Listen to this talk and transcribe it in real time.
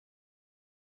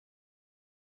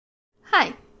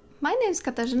Hi, my name is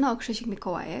Katarzyna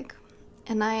Okrzesik-Mikolajek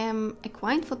and I am a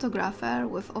equine photographer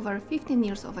with over 15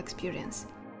 years of experience.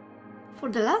 For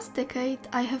the last decade,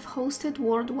 I have hosted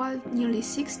worldwide nearly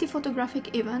 60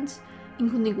 photographic events,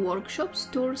 including workshops,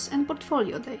 tours and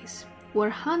portfolio days, where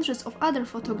hundreds of other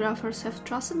photographers have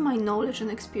trusted my knowledge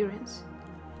and experience.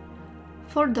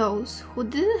 For those who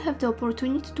didn't have the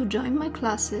opportunity to join my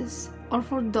classes, or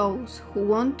for those who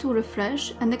want to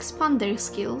refresh and expand their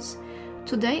skills,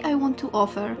 today I want to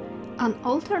offer an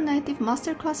alternative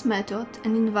masterclass method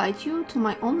and invite you to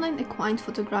my online equine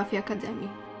photography academy.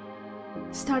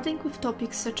 Starting with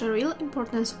topics such as real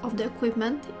importance of the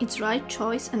equipment, its right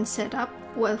choice and setup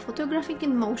while photographing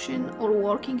in motion or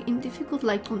working in difficult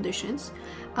light conditions,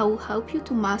 I will help you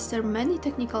to master many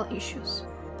technical issues.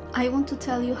 I want to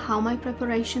tell you how my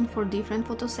preparation for different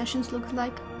photo sessions looks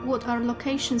like, what are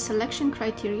location selection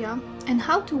criteria, and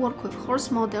how to work with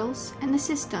horse models and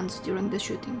assistants during the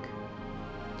shooting.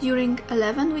 During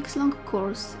 11 weeks long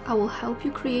course, I will help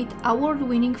you create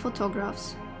award-winning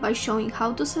photographs by showing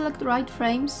how to select the right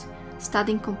frames,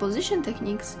 studying composition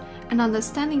techniques, and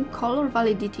understanding color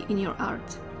validity in your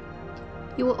art.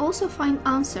 You will also find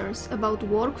answers about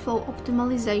workflow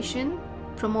optimization,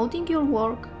 promoting your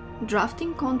work,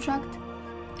 drafting contract,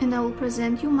 and I will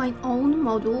present you my own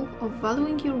module of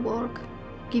valuing your work,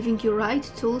 giving you right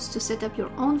tools to set up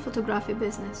your own photography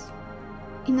business.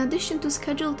 In addition to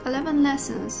scheduled 11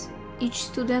 lessons, each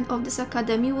student of this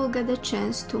academy will get a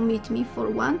chance to meet me for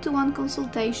one-to-one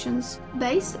consultations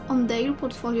based on their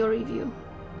portfolio review.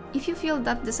 If you feel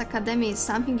that this academy is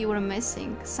something you were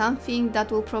missing, something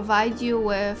that will provide you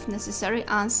with necessary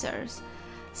answers,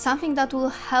 something that will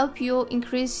help you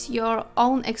increase your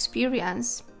own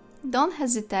experience, don't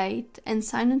hesitate and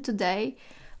sign in today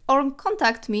or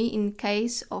contact me in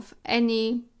case of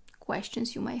any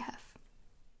questions you may have.